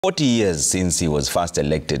40 years since he was first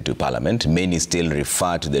elected to Parliament, many still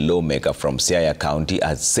refer to the lawmaker from Siaya County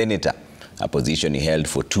as senator, a position he held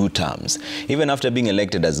for 2 terms. Even after being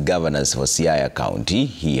elected as governor for Siaya County,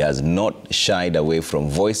 he has not shied away from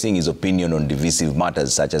voicing his opinion on divisive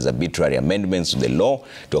matters such as arbitrary amendments to the law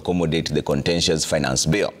to accommodate the contentious finance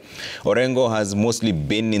bill. Orengo has mostly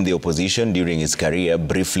been in the opposition during his career,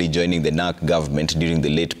 briefly joining the narc government during the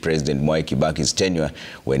late President Mwai Kibaki's tenure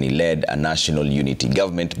when he led a national unity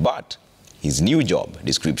government. But his new job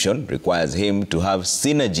description requires him to have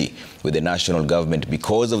synergy with the national government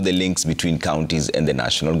because of the links between counties and the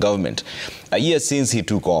national government. A year since he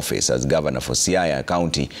took office as governor for Siaya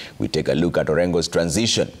County, we take a look at Orengo's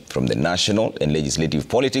transition from the national and legislative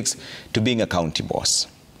politics to being a county boss.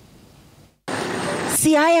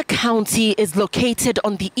 Siaya County is located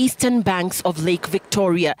on the eastern banks of Lake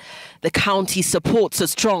Victoria. The county supports a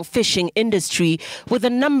strong fishing industry with a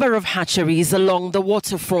number of hatcheries along the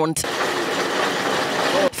waterfront.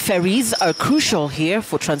 Ferries are crucial here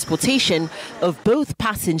for transportation of both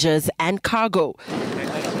passengers and cargo.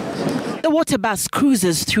 The water bus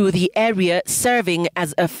cruises through the area, serving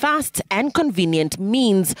as a fast and convenient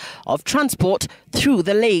means of transport through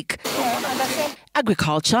the lake.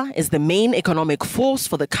 Agriculture is the main economic force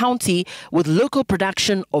for the county, with local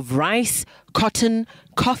production of rice, cotton,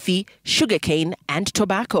 coffee, sugarcane and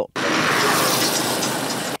tobacco.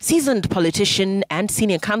 Seasoned politician and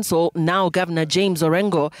senior counsel, now Governor James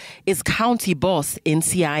Orengo, is county boss in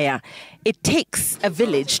Siaya. It takes a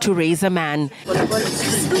village to raise a man.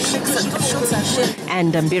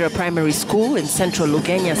 And Ambira Primary School in central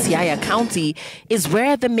Lugenya, Siaya County, is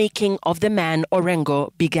where the making of the man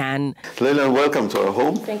Orengo began. Leila, welcome to our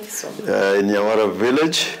home. Thank you so much. In Nyawara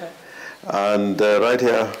village. And right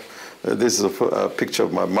here, this is a picture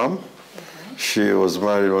of my mom. She was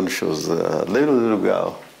married when she was a little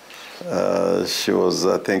girl. She was,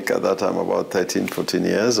 I think, at that time about 13, 14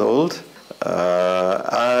 years old.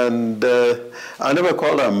 And I never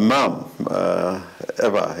called her mom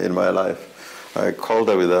ever in my life. I called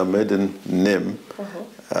her with her maiden name,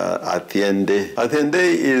 Atiende. Atiende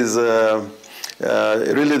is,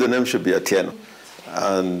 really the name should be Atieno.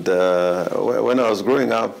 And when I was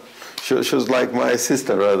growing up, she was like my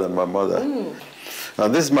sister rather than my mother.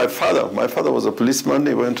 And this is my father. My father was a policeman.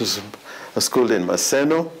 He went to a school in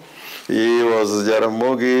Maseno. He was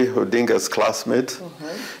Jaramogi Odinga's classmate.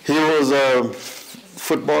 He was a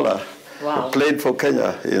footballer. Wow. He played for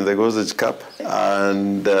Kenya in the Gozage Cup.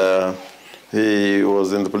 And he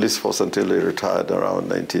was in the police force until he retired around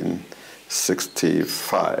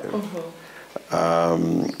 1965.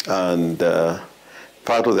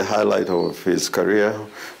 Part of the highlight of his career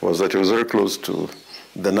was that he was very close to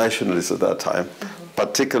the nationalists at that time.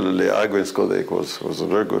 Particularly, Agwin Skodek was a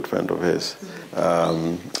very good friend of his.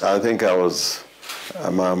 I think I was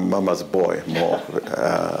my mama's boy more.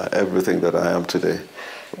 Everything that I am today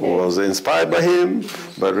was inspired by him,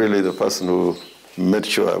 but really the person who made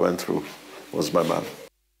sure I went through was my mom.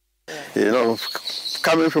 You know,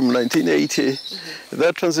 coming from 1980,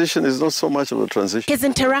 that transition is not so much of a transition. His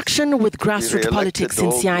interaction with grassroots politics in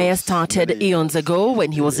Siaya started eons ago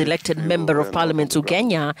when he was elected Member of Parliament to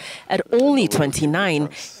Kenya at only 29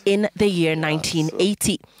 in the year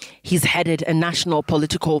 1980. He's headed a national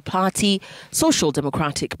political party, Social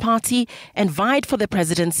Democratic Party, and vied for the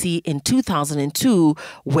presidency in 2002,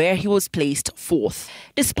 where he was placed 4th.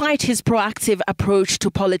 Despite his proactive approach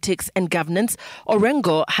to politics and governance,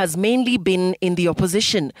 Orengo has mainly been in the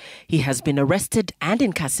opposition. He has been arrested and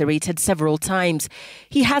incarcerated several times.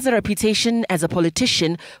 He has a reputation as a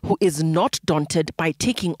politician who is not daunted by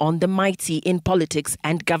taking on the mighty in politics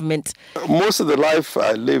and government. Most of the life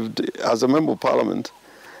I lived as a member of parliament,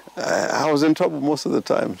 I was in trouble most of the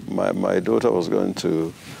time. My daughter was going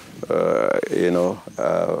to,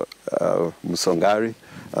 Musongari,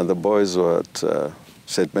 and the boys were at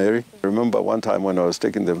St. Mary. I remember one time when I was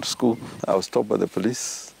taking them to school, I was stopped by the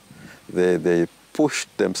police. They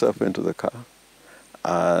pushed themselves into the car,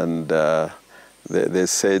 and they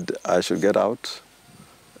said I should get out,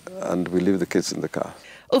 and we leave the kids in the car.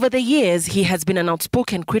 Over the years, he has been an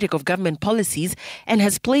outspoken critic of government policies and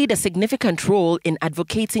has played a significant role in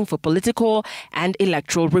advocating for political and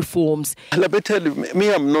electoral reforms. Let me tell you,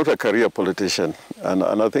 me, I'm not a career politician, and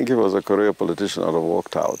I think if I was a career politician, I'd have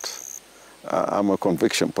walked out. I'm a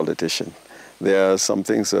conviction politician. There are some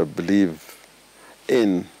things I believe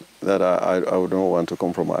in that I would not want to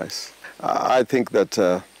compromise. I think that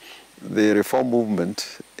the reform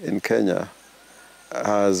movement in Kenya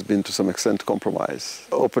has been to some extent compromised.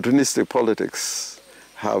 Opportunistic politics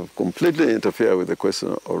have completely interfered with the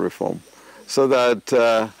question of reform, so that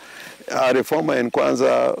a reformer in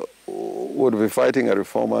Kwanza would be fighting a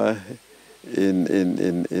reformer in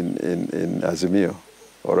Azimio,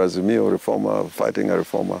 or Azimio reformer fighting a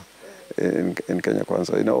reformer in Kenya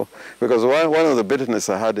Kwanza, you know, because one of the bitterness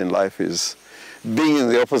I had in life is being in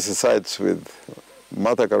the opposite sides with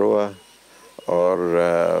Martha Karua or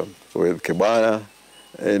with Kibana,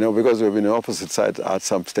 you know, because we've been on opposite sides at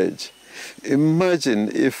some stage.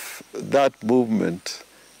 Imagine if that movement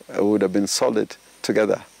would have been solid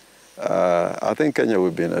together. I think Kenya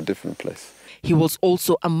would be in a different place. He was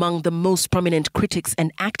also among the most prominent critics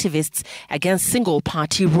and activists against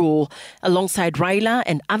single-party rule. Alongside Raila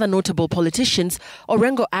and other notable politicians,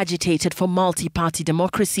 Orengo agitated for multi-party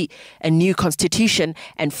democracy, a new constitution,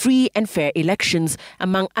 and free and fair elections,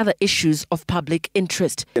 among other issues of public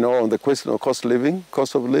interest. You know, on the question of cost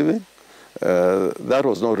of living, that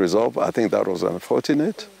was not resolved. I think that was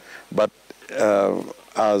unfortunate. But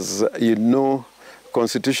as you know,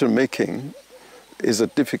 constitution making is a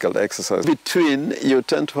difficult exercise. Between, you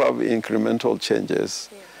tend to have incremental changes.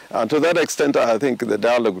 And to that extent, I think the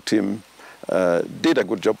dialogue team did a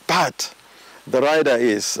good job. But the rider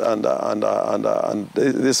is, and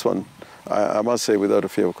this one, I must say without a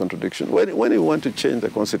fear of contradiction, when you want to change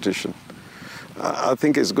the constitution, I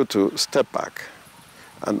think it's good to step back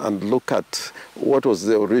and look at what was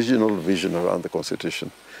the original vision around the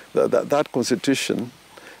constitution. That constitution,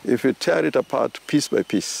 if you tear it apart piece by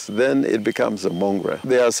piece, then it becomes a mongrel.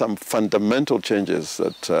 There are some fundamental changes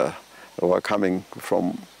that were coming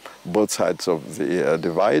from both sides of the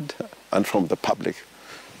divide and from the public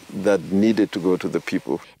that needed to go to the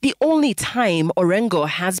people. The only time Orengo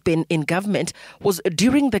has been in government was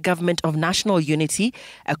during the government of national unity,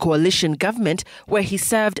 a coalition government where he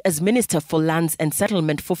served as Minister for Lands and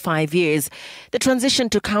Settlement for 5 years. The transition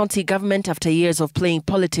to county government after years of playing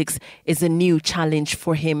politics is a new challenge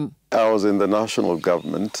for him. I was in the national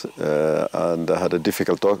government and I had a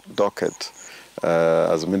difficult docket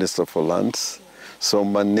as Minister for Lands. So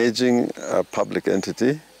managing a public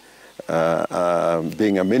entity,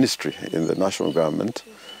 being a ministry in the national government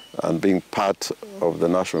and being part of the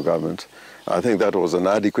national government, I think that was an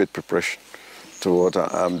adequate preparation to what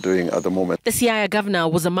I'm doing at the moment. The Siaya governor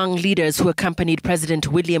was among leaders who accompanied President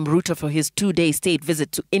William Ruto for his 2-day state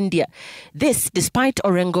visit to India. This despite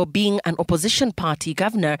Orengo being an opposition party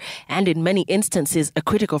governor and in many instances a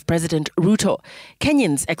critic of President Ruto.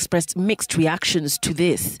 Kenyans expressed mixed reactions to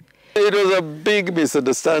this. It was a big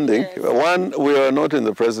misunderstanding. One, we are not in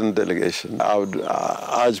the president delegation. I would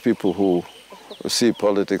urge people who see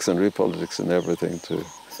politics and read politics and everything to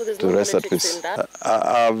rest at peace.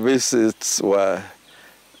 Our visits were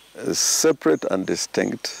separate and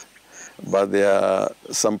distinct, but there are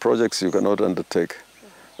some projects you cannot undertake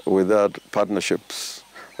without partnerships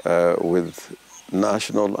with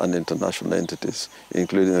national and international entities,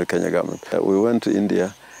 including the Kenya government. We went to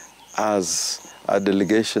India as a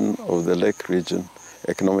delegation of the Lake Region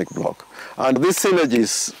Economic Bloc. And these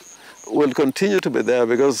synergies will continue to be there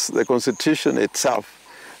because the Constitution itself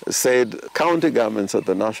said county governments and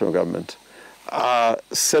the national government are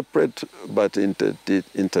separate but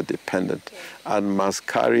interdependent and must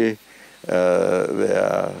carry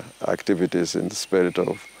their activities in the spirit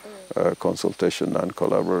of consultation and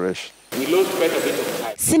collaboration. We lost quite a bit of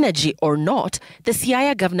time. Synergy or not, the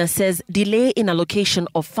Siaya governor says delay in allocation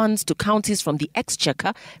of funds to counties from the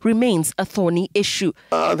exchequer remains a thorny issue.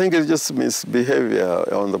 I think it's just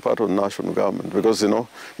misbehavior on the part of the national government because, you know,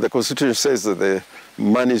 the Constitution says that the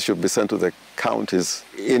money should be sent to the counties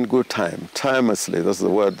in good time, timelessly. That's the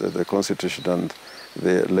word that the Constitution and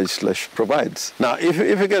the legislature provides. Now, if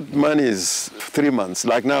you get monies 3 months,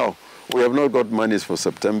 like now, we have not got monies for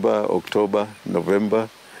September, October, November,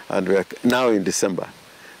 and we are now in December.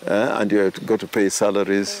 And you have got to pay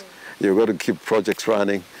salaries, you've got to keep projects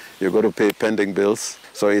running, you've got to pay pending bills.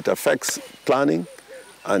 So it affects planning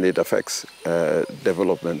and it affects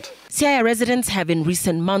development. Siaya residents have in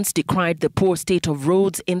recent months decried the poor state of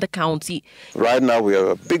roads in the county. Right now we have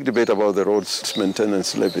a big debate about the roads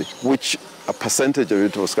maintenance levy, which a percentage of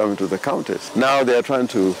it was coming to the counties. Now they are trying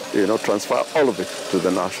to, transfer all of it to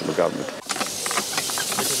the national government.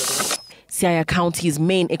 Siaya County's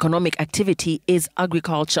main economic activity is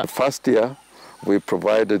agriculture. First year, we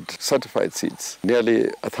provided certified seeds, nearly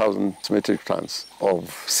 1,000 metric tons of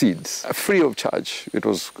seeds, free of charge. It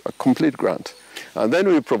was a complete grant. And then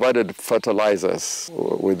we provided fertilizers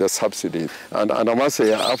with a subsidy. And I must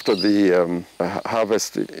say, after the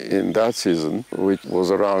harvest in that season, which was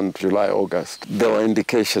around July, August, there were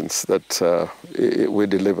indications that we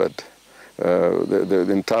delivered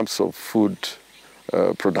in terms of food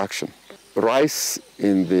production. Rice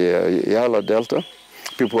in the Yala Delta,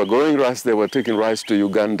 people were growing rice, they were taking rice to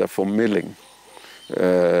Uganda for milling.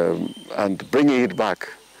 and bringing it back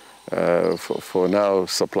for now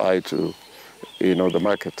supply to, the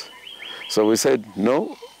market. So we said,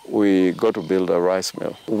 no, we got to build a rice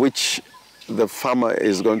mill, which the farmer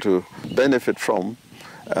is going to benefit from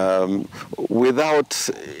without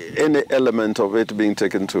any element of it being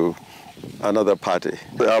taken to another party.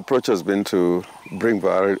 Our approach has been to bring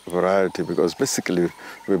variety because basically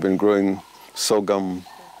we've been growing sorghum,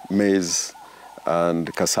 maize,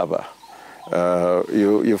 and cassava.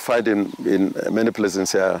 You find in many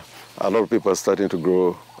places here, a lot of people are starting to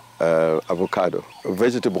grow avocado,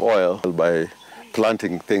 vegetable oil by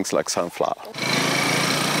planting things like sunflower.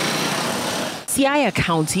 Siaya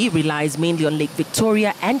County relies mainly on Lake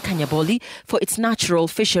Victoria and Kanyaboli for its natural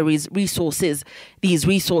fisheries resources. These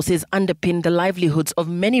resources underpin the livelihoods of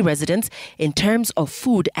many residents in terms of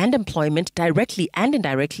food and employment directly and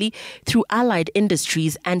indirectly through allied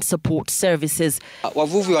industries and support services.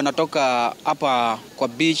 Wavuvi wanatoka hapa kwa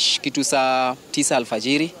beach kitu saa 9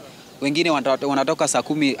 alfajiri, wengine wanatoka saa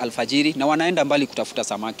 10 alfajiri na wanaenda mbali kutafuta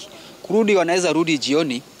samaki. Kurudi wanaweza rudi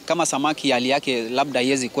jioni kama samaki hali yake labda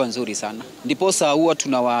haiwezi kuwa nzuri sana. Ndiposa huwa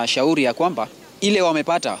tunawashauri ya kwamba ile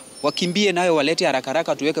wamepata wakimbie nayo walete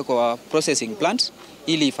haraka tuweke kwa processing plant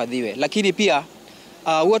ili ifadhiwe. Lakini pia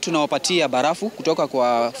huwa tunawapatia barafu kutoka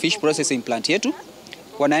kwa fish processing plant yetu.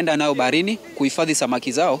 Wanaenda nayo baharini kuhifadhi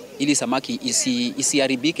samaki zao ili samaki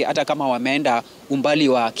isiharibike hata kama wameenda umbali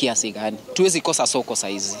wa kiasi gani. Tuwezi kosa soko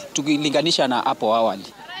saizi tukilinganisha na hapo awali.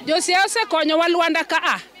 Josiasa konyo walwanda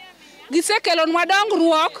ka gisekelon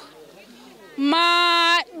madongruok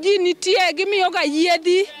ma ji nitie gimiyo ga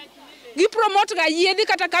yiedhi gi promote ga yiedhi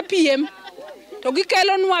kata ka piem to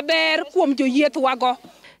gikelon maber kuom joyieth wago.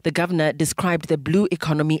 The governor described the blue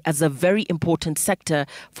economy as a very important sector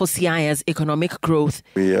for Siaya's economic growth.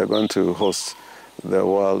 We are going to host the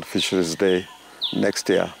World Fisheries Day next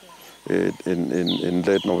year in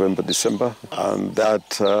late November, December, and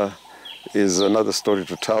that is another story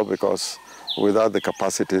to tell because without the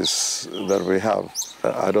capacities that we have,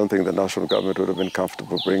 I don't think the national government would have been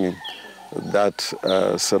comfortable bringing that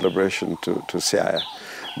celebration to Siaya.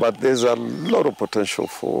 But there's a lot of potential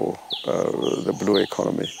for the blue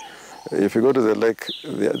economy. If you go to the lake,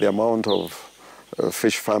 the amount of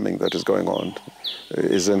fish farming that is going on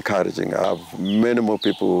is encouraging. I have many more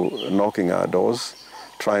people knocking our doors,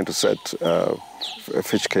 trying to set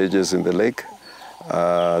fish cages in the lake.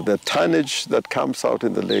 The tonnage that comes out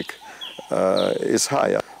in the lake is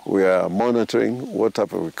higher. We are monitoring what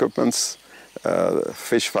type of equipments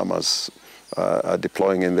fish farmers are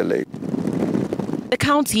deploying in the lake. The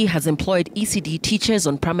county has employed ECD teachers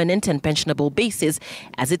on permanent and pensionable basis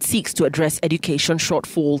as it seeks to address education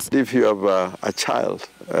shortfalls. If you have a child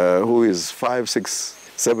who is 5, 6,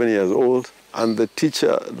 7 years old and the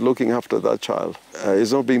teacher looking after that child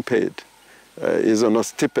is not being paid, is on a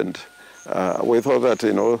stipend, we thought that,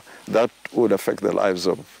 that would affect the lives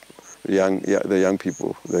of the young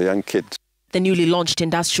people, the young kids. The newly launched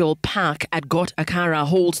industrial park at Got Akara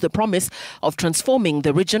holds the promise of transforming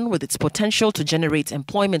the region with its potential to generate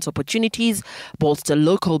employment opportunities, bolster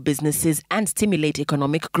local businesses and stimulate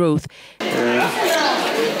economic growth.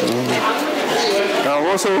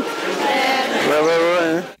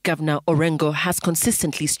 Governor Orengo has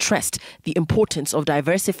consistently stressed the importance of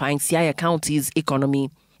diversifying Siaya County's economy.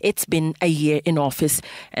 It's been a year in office,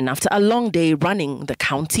 and after a long day running the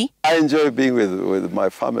county, I enjoy being with my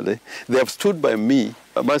family. They have stood by me.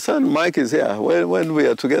 My son Mike is here. When we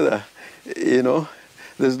are together,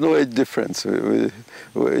 there's no age difference.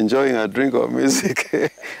 We're enjoying a drink of music.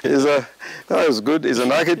 That was good. He's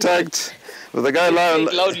an architect. But the guy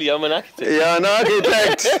loudly, I'm an architect. Yeah, an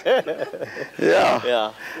architect.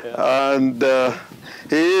 Yeah. And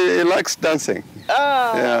he likes dancing.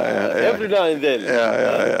 Yeah. Every now and then.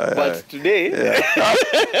 Yeah. But today,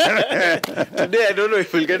 today I don't know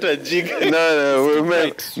if we'll get a jig. No,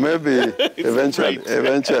 maybe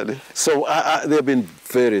eventually. So they've been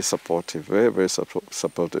very supportive, very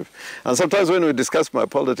supportive. And sometimes when we discuss my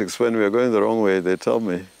politics, when we are going the wrong way, they tell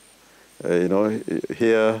me,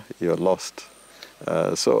 here you're lost.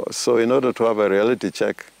 So in order to have a reality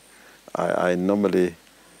check, I normally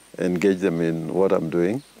engage them in what I'm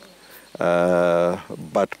doing.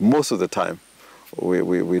 But most of the time,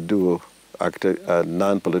 we do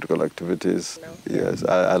non-political activities. Yes,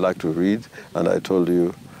 I like to read, and I told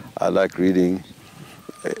you I like reading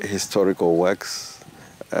historical works,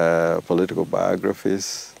 political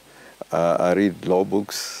biographies. I read law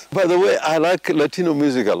books. By the way, I like Latino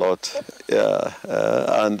music a lot. Yeah,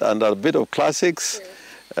 and a bit of classics.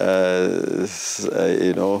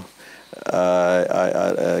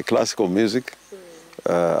 Classical music.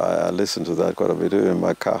 I listen to that quite a bit in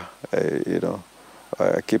my car.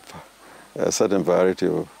 I keep a certain variety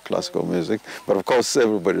of classical music. But of course,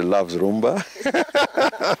 everybody loves rumba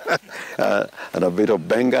and a bit of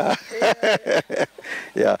benga.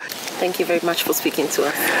 Yeah. Thank you very much for speaking to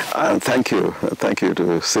us. And thank you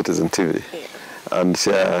to Citizen TV. Yeah. And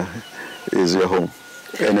Siaya is your home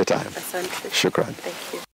anytime. Asante. Shukran. Thank you.